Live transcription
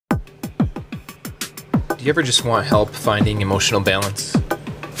Do you ever just want help finding emotional balance?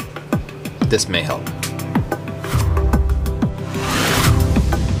 This may help.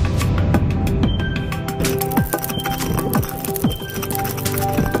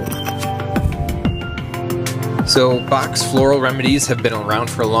 So Bach's floral remedies have been around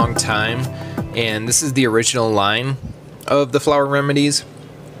for a long time, and this is the original line of the flower remedies.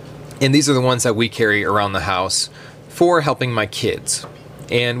 And these are the ones that we carry around the house for helping my kids.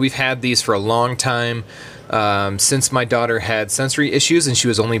 And we've had these for a long time, since my daughter had sensory issues and she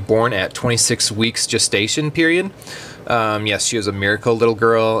was only born at 26 weeks gestation period. Yes, she was a miracle little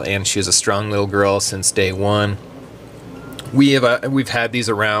girl, and she was a strong little girl since day one. We've had these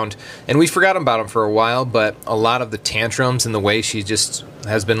around, and we forgot about them for a while, but a lot of the tantrums and the way she just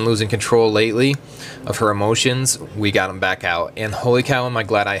has been losing control lately of her emotions, we got them back out, and holy cow, am I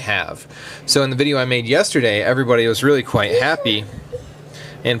glad I have. So in the video I made yesterday, everybody was really quite happy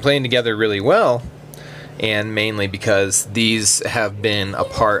and playing together really well, and mainly because these have been a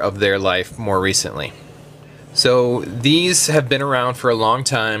part of their life more recently. So these have been around for a long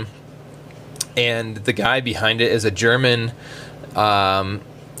time, and the guy behind it is a German, and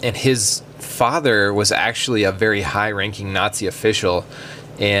his father was actually a very high-ranking Nazi official,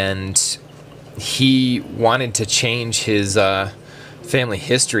 and he wanted to change his family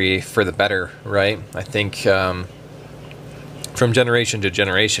history for the better, right? I think from generation to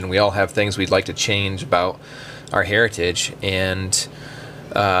generation, we all have things we'd like to change about our heritage, and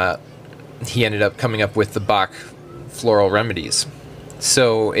he ended up coming up with the Bach floral remedies.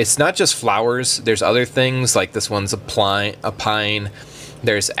 So it's not just flowers, there's other things, like this one's a pine,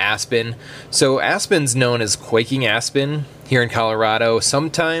 there's aspen. So aspen's known as quaking aspen here in Colorado.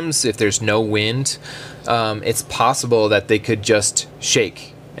 Sometimes if there's no wind, it's possible that they could just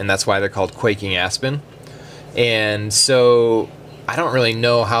shake, and that's why they're called quaking aspen. And so I don't really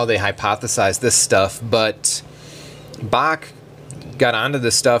know how they hypothesized this stuff, but Bach got onto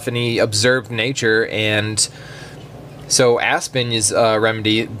this stuff and he observed nature, and so aspen is a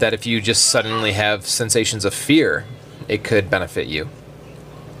remedy that if you just suddenly have sensations of fear, it could benefit you.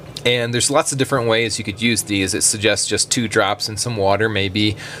 And there's lots of different ways you could use these. It suggests just 2 drops in some water,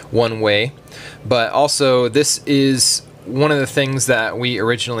 maybe one way. But also, this is one of the things that we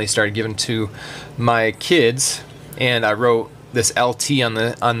originally started giving to my kids, and I wrote this LT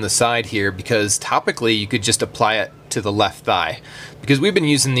on the side here because topically you could just apply it to the left thigh, because we've been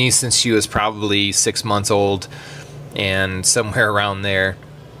using these since she was probably 6 months old and somewhere around there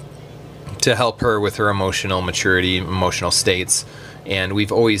to help her with her emotional maturity, emotional states, and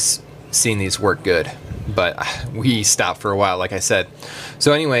we've always seen these work good, but we stopped for a while, like I said.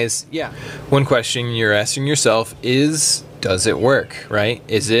 So anyways, yeah, one question you're asking yourself is, does it work, right?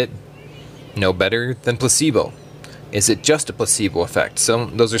 Is it no better than placebo? Is it just a placebo effect? So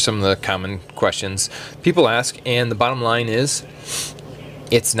those are some of the common questions people ask, and the bottom line is,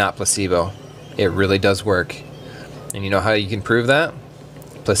 it's not placebo. It really does work. And you know how you can prove that?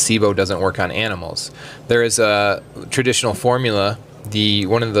 Placebo doesn't work on animals. There is a traditional formula,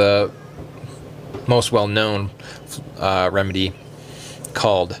 one of the most well-known remedy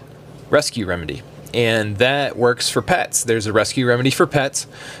called rescue remedy, and that works for pets. There's a rescue remedy for pets,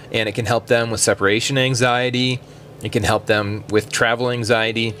 and it can help them with separation anxiety, it can help them with travel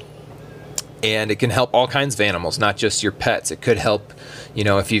anxiety, and it can help all kinds of animals, not just your pets. It could help, you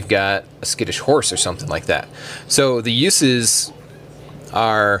know, if you've got a skittish horse or something like that. So the uses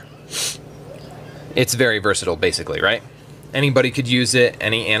are, it's very versatile basically, right? Anybody could use it,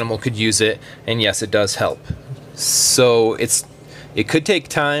 any animal could use it, and yes, it does help. So it could take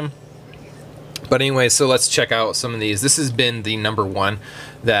time, but anyway, so let's check out some of these. This has been the #1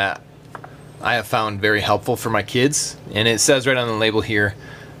 that I have found very helpful for my kids, and it says right on the label here,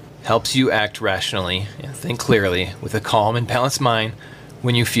 helps you act rationally and think clearly with a calm and balanced mind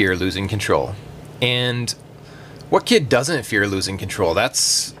when you fear losing control. And what kid doesn't fear losing control?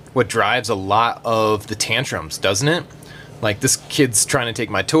 That's what drives a lot of the tantrums, doesn't it? Like, this kid's trying to take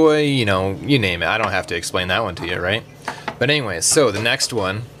my toy, you know, you name it. I don't have to explain that one to you, right? But anyways, so the next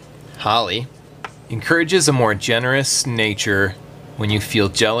one, Holly, encourages a more generous nature when you feel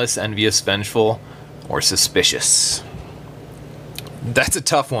jealous, envious, vengeful, or suspicious. That's a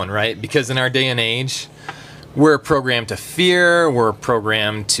tough one, right? Because in our day and age, we're programmed to fear, we're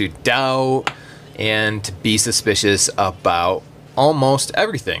programmed to doubt, and to be suspicious about almost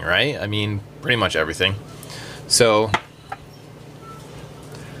everything, right? I mean, pretty much everything. So,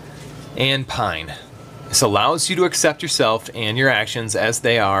 and pine. This allows you to accept yourself and your actions as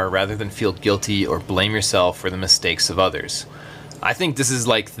they are rather than feel guilty or blame yourself for the mistakes of others. I think this is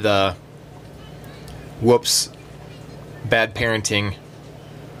like the whoops, bad parenting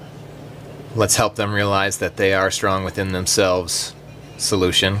let's help them realize that they are strong within themselves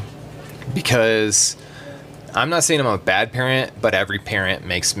solution. Because I'm not saying I'm a bad parent, but every parent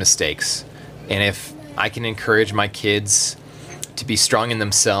makes mistakes. And if I can encourage my kids to be strong in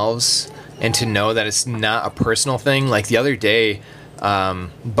themselves and to know that it's not a personal thing. Like the other day,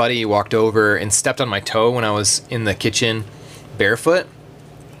 Buddy walked over and stepped on my toe when I was in the kitchen barefoot.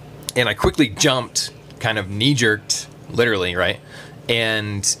 And I quickly jumped, kind of knee-jerked, literally, right?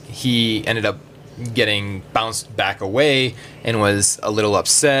 And he ended up getting bounced back away and was a little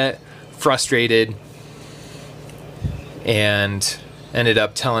upset, frustrated, and ended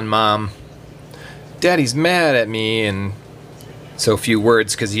up telling Mom, Daddy's mad at me, and so few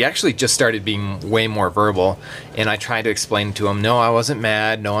words, because he actually just started being way more verbal. And I tried to explain to him, no, I wasn't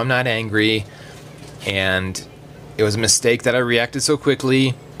mad, no, I'm not angry, and it was a mistake that I reacted so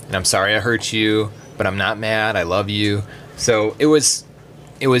quickly, and I'm sorry I hurt you, but I'm not mad, I love you. So it was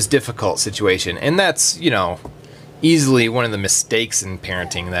difficult situation, and that's, you know, easily one of the mistakes in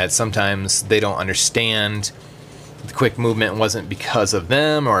parenting, that sometimes they don't understand the quick movement wasn't because of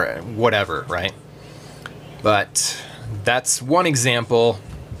them or whatever, right? But that's one example,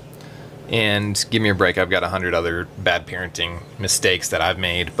 and give me a break, I've got 100 other bad parenting mistakes that I've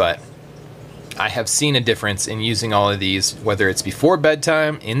made, but I have seen a difference in using all of these, whether it's before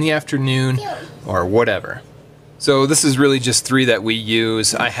bedtime, in the afternoon, or whatever. So this is really just 3 that we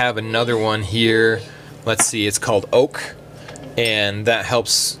use. I have another one here, let's see, it's called Oak, and that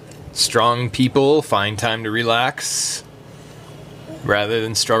helps strong people find time to relax rather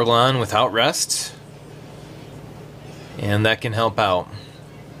than struggle on without rest. And that can help out.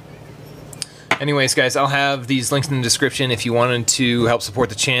 Anyways, guys, I'll have these links in the description. If you wanted to help support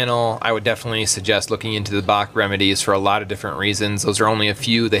the channel, I would definitely suggest looking into the Bach remedies for a lot of different reasons. Those are only a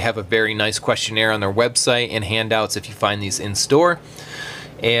few. They have a very nice questionnaire on their website and handouts if you find these in store.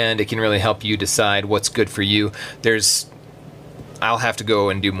 And it can really help you decide what's good for you. I'll have to go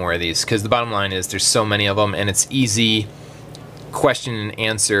and do more of these, because the bottom line is there's so many of them, and it's easy question and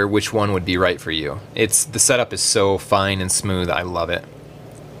answer which one would be right for you. The setup is so fine and smooth. I love it.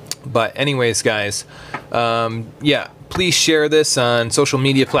 But anyways, guys, yeah, please share this on social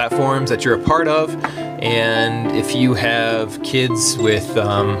media platforms that you're a part of, and if you have kids with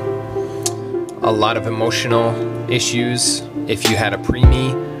a lot of emotional issues, if you had a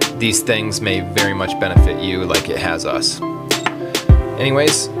preemie, these things may very much benefit you like it has us.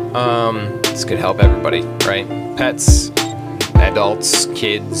 Anyways, this could help everybody, right? Pets, adults,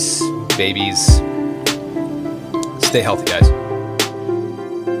 kids, babies. Stay healthy, guys.